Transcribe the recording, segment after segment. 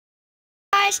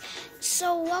guys,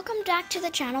 so welcome back to the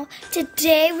channel.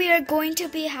 Today we are going to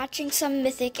be hatching some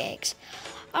mythic eggs.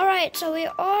 Alright, so we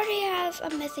already have a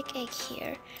mythic egg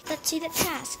here. Let's see the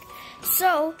task.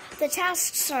 So the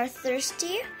tasks are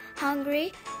thirsty,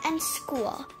 hungry, and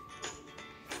school.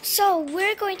 So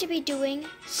we're going to be doing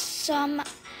some...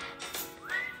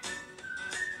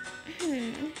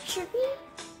 should we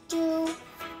do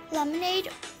lemonade?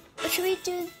 Or should we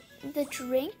do the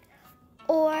drink?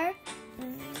 Or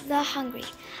the hungry?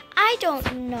 I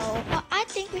don't know, but I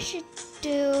think we should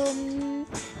do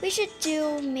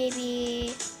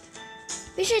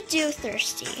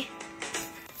thirsty.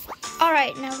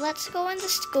 Alright, now let's go in the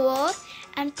school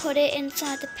and put it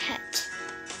inside the pet.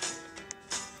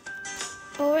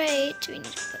 Alright, we need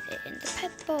to put it in the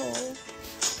pet bowl.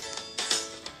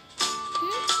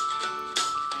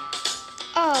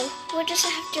 Oh, we'll just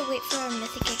have to wait for our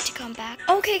mythic egg to come back.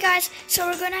 Okay guys, so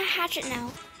we're gonna hatch it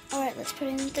now. Alright, let's put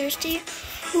it in thirsty.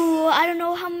 Ooh, I don't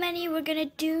know how many we're gonna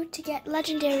do to get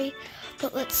legendary,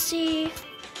 but let's see.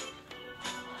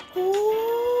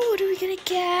 Ooh, what are we gonna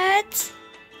get?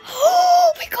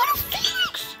 Oh, we got a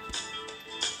phoenix!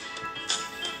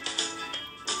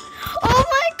 Oh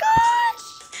my gosh!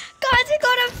 Guys, we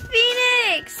got a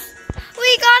phoenix!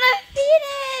 We got a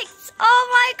phoenix! Oh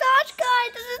my gosh,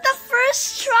 guys, this is the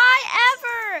first try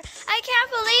ever! I can't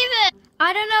believe it!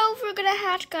 I don't know if we're gonna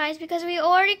hatch, guys, because we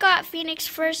already got phoenix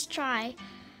first try.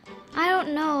 I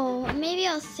don't know. Maybe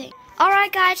I'll think.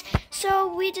 Alright, guys, so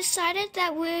we decided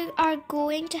that we are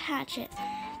going to hatch it.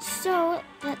 So,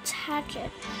 let's hatch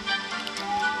it.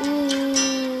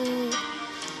 Ooh.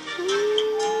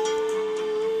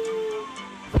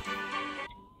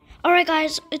 Alright,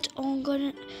 guys, it's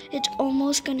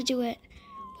almost gonna do it.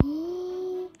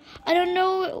 Ooh. I don't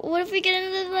know. What if we get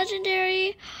into the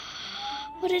legendary?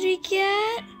 What did we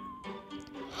get?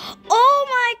 Oh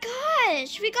my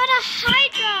gosh! We got a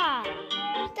Hydra!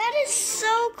 That is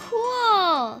so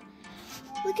cool!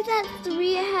 Look at that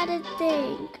three-headed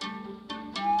thing.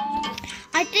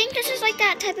 I think this is like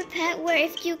that type of pet where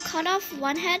if you cut off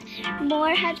one head,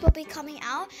 more heads will be coming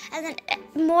out, and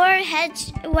then more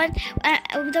heads.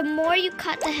 The more you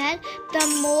cut the head, the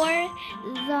more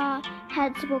the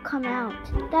heads will come out.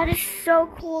 That is so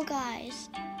cool, guys.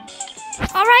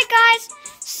 Alright, guys,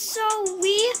 so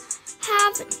we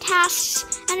have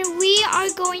tasks and we are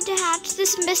going to hatch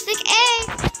this mystic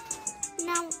egg.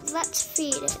 Now let's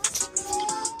feed it.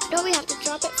 No, we have to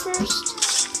drop it first.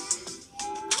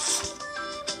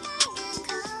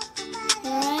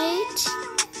 Alright.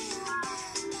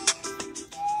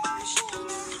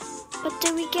 What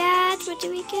do we get? What do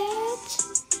we get?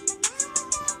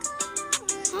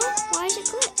 Huh? Why is it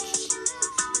glitched?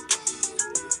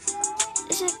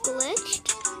 Is it glitched?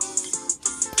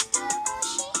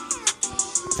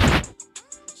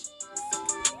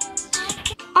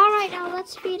 Alright, now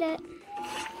let's feed it.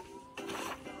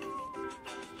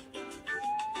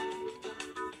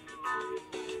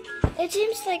 It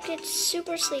seems like it's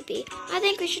super sleepy. I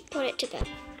think we should put it to bed.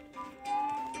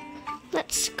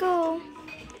 Let's go.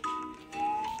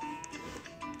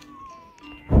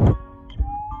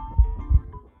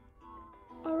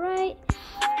 Alright.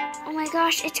 Oh my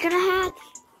gosh, it's gonna hatch.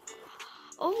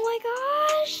 Oh my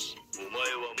gosh.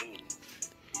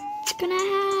 It's gonna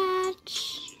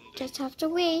hatch. Just have to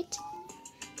wait.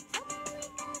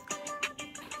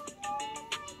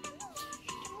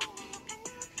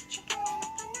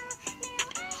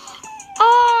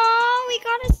 Oh, we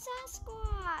got a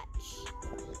Sasquatch.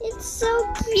 It's so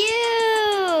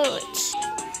cute.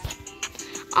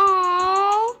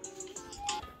 Oh.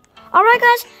 Alright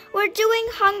guys, we're doing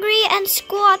hungry and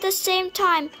school at the same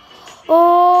time.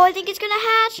 Oh, I think it's gonna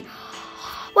hatch.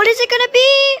 What is it gonna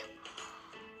be?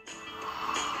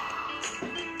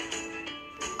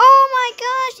 Oh my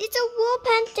gosh, it's a wool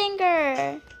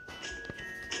pendinger.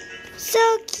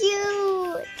 So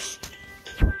cute.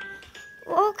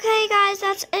 Okay guys,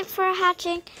 that's it for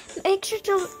hatching. Make sure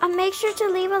to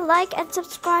leave a like and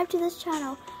subscribe to this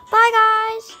channel. Bye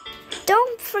guys.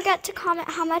 Don't forget to comment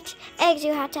how much eggs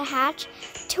you had to hatch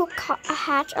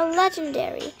a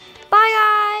legendary. Bye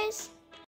guys.